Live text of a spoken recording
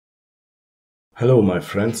Hello my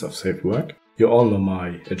friends of safe work. You all know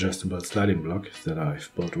my adjustable sliding block that I've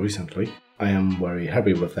built recently. I am very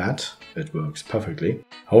happy with that, it works perfectly.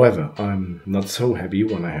 However, I'm not so happy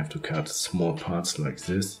when I have to cut small parts like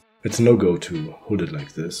this. It's no go to hold it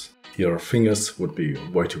like this. Your fingers would be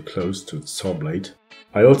way too close to the saw blade.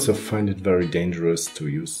 I also find it very dangerous to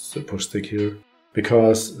use the push stick here.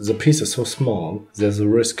 Because the piece is so small, there's a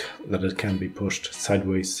risk that it can be pushed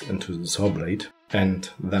sideways into the saw blade and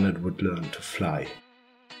then it would learn to fly.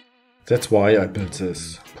 That's why I built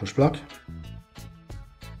this push block.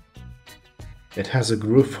 It has a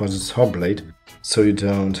groove for the saw blade, so you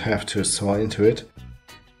don't have to saw into it,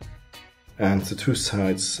 and the two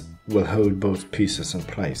sides will hold both pieces in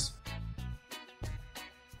place.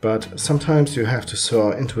 But sometimes you have to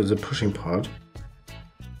saw into the pushing part.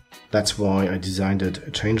 That's why I designed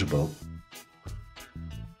it changeable.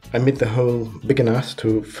 I made the hole big enough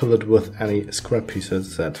to fill it with any scrap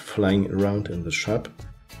pieces that flying around in the shop.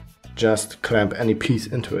 Just clamp any piece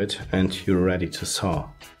into it and you're ready to saw.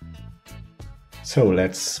 So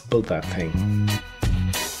let's build that thing.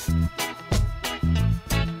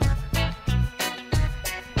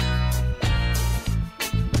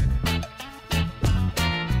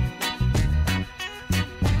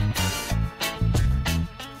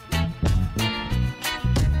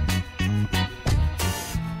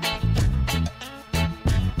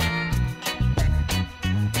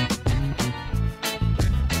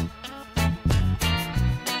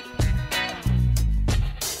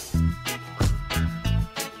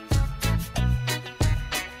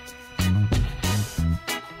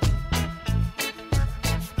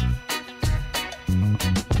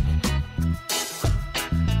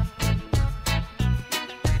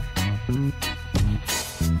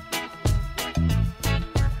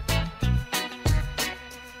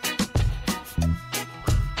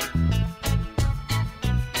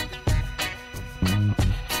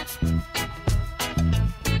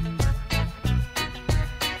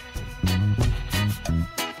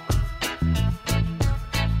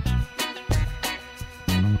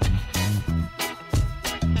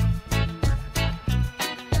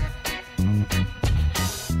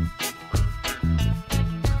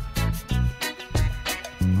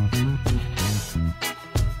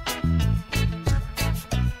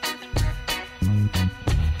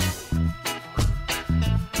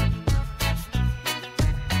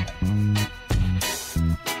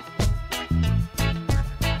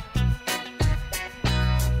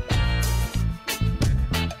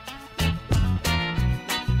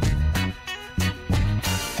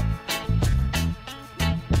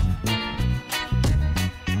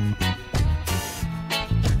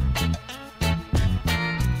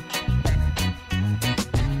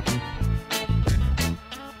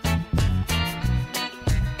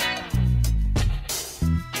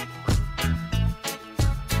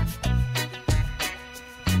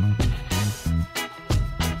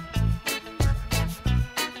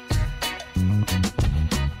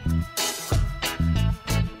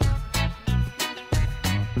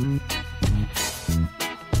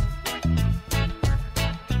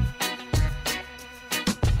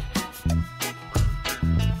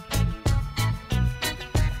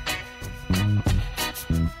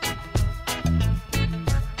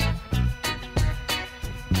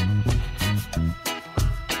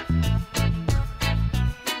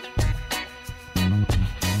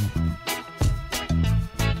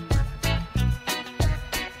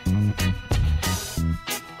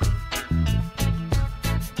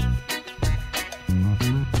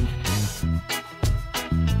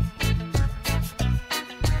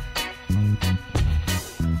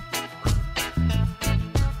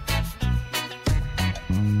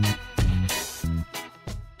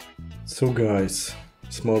 So guys,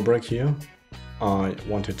 small break here. I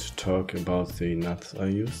wanted to talk about the nuts I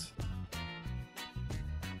use.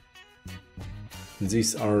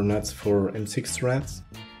 These are nuts for M6 threads.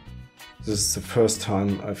 This is the first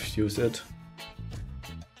time I've used it.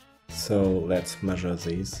 So let's measure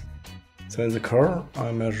these. So in the car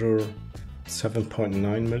I measure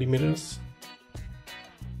 7.9 millimeters.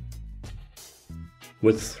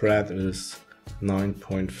 Width thread is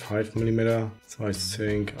 9.5 millimeter. So I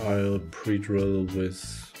think I'll pre-drill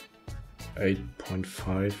with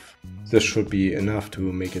 8.5. This should be enough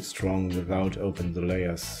to make it strong without opening the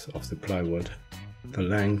layers of the plywood. The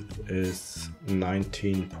length is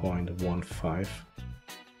 19.15.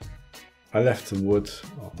 I left the wood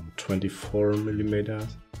on 24 millimeters.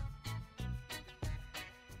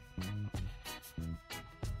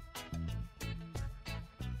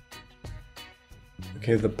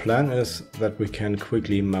 Okay, the plan is that we can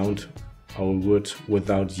quickly mount our wood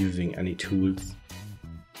without using any tools.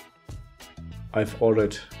 I've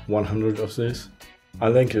ordered 100 of these.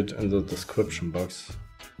 I'll link it in the description box.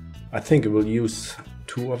 I think I will use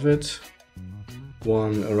 2 of it.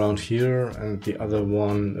 One around here and the other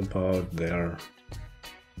one about there.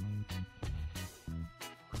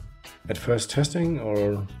 At first testing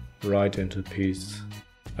or right into piece?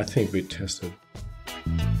 I think we tested.